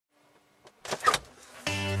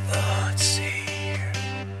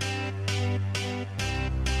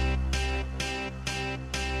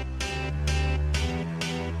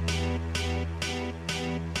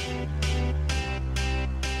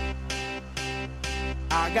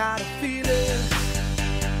I got a feeling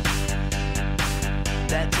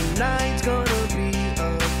that tonight's gonna be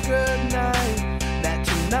a good night. That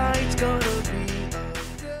tonight's gonna be a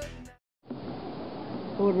good night.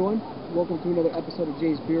 Hello everyone, welcome to another episode of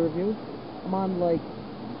Jay's Beer Review. I'm on like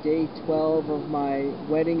day 12 of my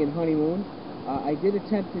wedding and honeymoon. I did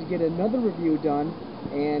attempt to get another review done,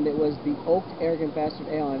 and it was the Oaked Arrogant Bastard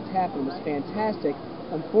Ale on tap, and it was fantastic.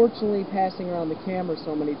 Unfortunately, passing around the camera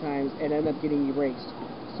so many times, it ended up getting erased.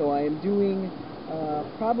 So I am doing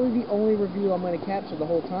probably the only review I'm going to capture the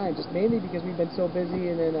whole time, just mainly because we've been so busy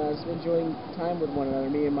and then enjoying time with one another,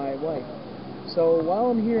 me and my wife. So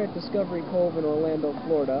while I'm here at Discovery Cove in Orlando,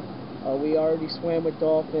 Florida, we already swam with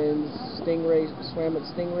dolphins, swam with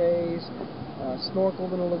stingrays,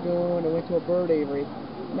 snorkeled in a lagoon, and went to a bird aviary.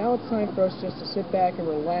 Now it's time for us just to sit back and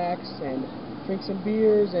relax and drink some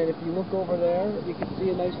beers, and if you look over there, you can see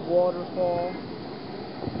a nice waterfall,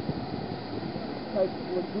 nice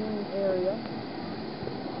lagoon area.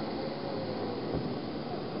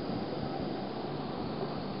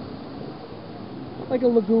 Like a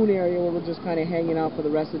lagoon area where we're just kind of hanging out for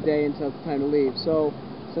the rest of the day until it's time to leave. So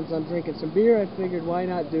since I'm drinking some beer, I figured why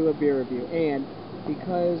not do a beer review. And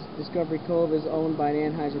because Discovery Cove is owned by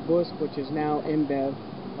an Anheuser-Busch, which is now InBev,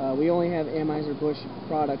 we only have Anheuser-Busch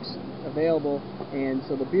products available, and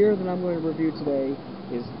so the beer that I'm going to review today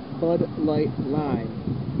is Bud Light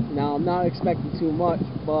Lime. Now, I'm not expecting too much,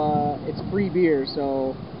 but it's free beer,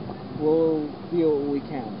 so we'll deal what we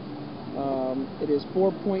can. It is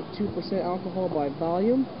 4.2% alcohol by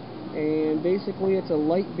volume, and basically it's a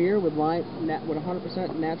light beer with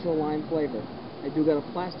 100% natural lime flavor. I do got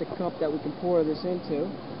a plastic cup that we can pour this into,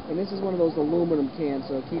 and this is one of those aluminum cans,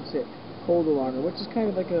 so it keeps it colder longer, which is kind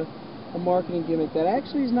of like a marketing gimmick that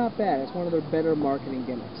actually is not bad. It's one of their better marketing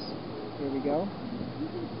gimmicks. Here we go.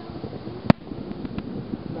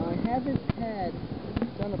 Now I haven't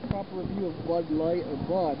done a proper review of Bud Light or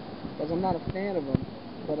Bud, because I'm not a fan of them,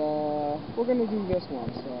 but we're going to do this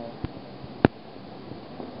one, so.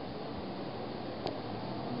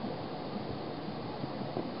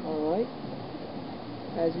 Alright.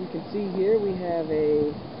 As you can see here, we have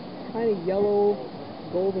a kind of yellow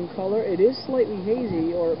golden color. It is slightly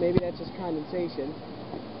hazy, or maybe that's just condensation.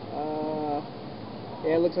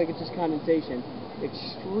 Yeah, it looks like it's just condensation.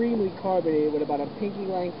 Extremely carbonated with about a pinky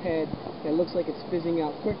length head. It looks like it's fizzing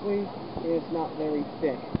out quickly, and it's not very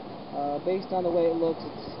thick. Based on the way it looks,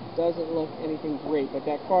 it doesn't look anything great, but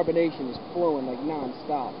that carbonation is flowing like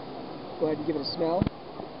non-stop. Go ahead and give it a smell.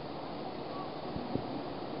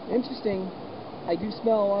 Interesting, I do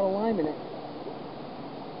smell a lot of lime in it.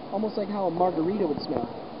 Almost like how a margarita would smell.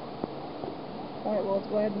 Alright, well, let's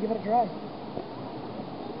go ahead and give it a try.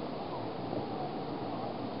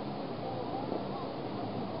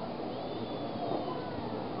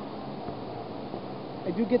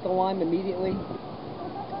 I do get the lime immediately.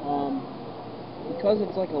 Because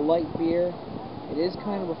it's like a light beer, it is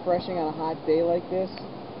kind of refreshing on a hot day like this.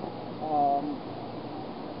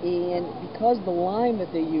 And because the lime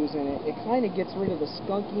that they use in it, it kind of gets rid of the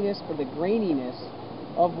skunkiness or the graininess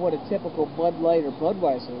of what a typical Bud Light or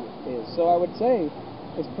Budweiser is. So I would say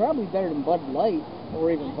it's probably better than Bud Light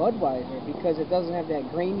or even Budweiser because it doesn't have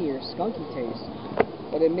that grainy or skunky taste.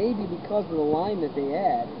 But it may be because of the lime that they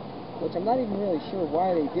add, which I'm not even really sure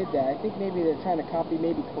why they did that. I think maybe they're trying to copy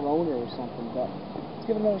maybe Corona or something, but let's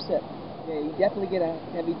give it another sip. Yeah, you definitely get a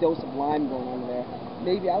heavy dose of lime going on there.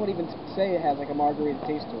 Maybe I would even say it has like a margarita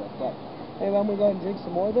taste to it. But anyway, I'm going to go ahead and drink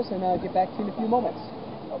some more of this and get back to you in a few moments.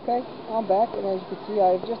 Okay, I'm back, and as you can see,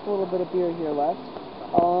 I have just a little bit of beer here left.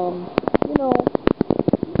 You know,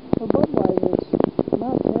 for Budweiser, it's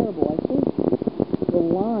not terrible. I think the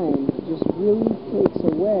lime just really takes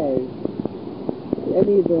away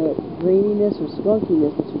any of the graininess or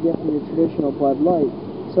skunkiness that you get from your traditional Bud Light,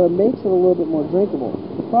 so it makes it a little bit more drinkable.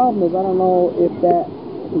 The problem is, I don't know if that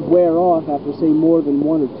would wear off after, say, more than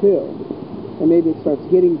one or two, and maybe it starts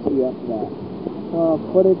getting to you after that.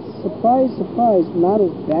 But it's, surprise, surprise, not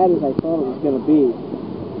as bad as I thought it was going to be.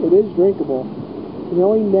 It is drinkable. The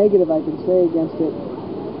only negative I can say against it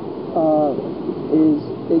is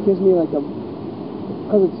it gives me like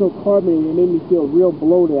because it's so carbonated, it made me feel real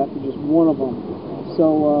bloated after just one of them. So,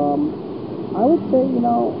 I would say, you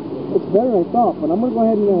know, it's better than I thought, but I'm going to go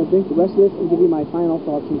ahead and drink the rest of this and give you my final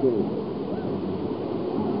thoughts and views.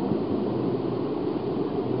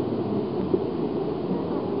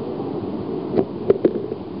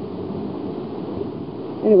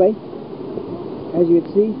 Anyway, as you can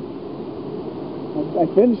see, I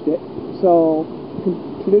finished it. So,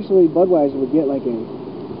 traditionally Budweiser would get like a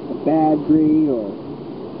bad green or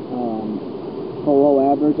below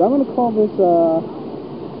average. I'm going to call this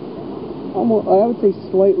almost, I would say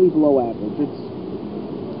slightly below average.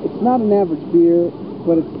 It's not an average beer,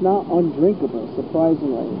 but it's not undrinkable,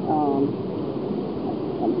 surprisingly.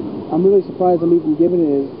 I'm really surprised I'm even giving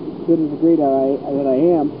it as good as a grade that I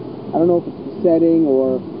am. I don't know if it's the setting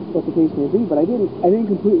or what the case may be, but I didn't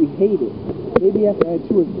completely hate it. Maybe after I had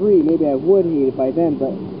 2 or 3, maybe I would hate it by then,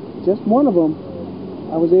 but just one of them,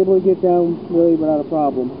 I was able to get down really without a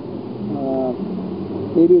problem.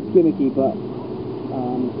 Maybe it's gimmicky, but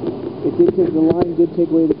the lime did take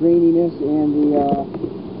away the graininess and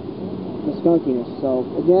the skunkiness. So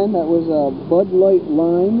again, that was a Bud Light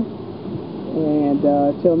Lime, and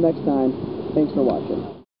till next time, thanks for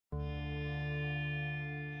watching.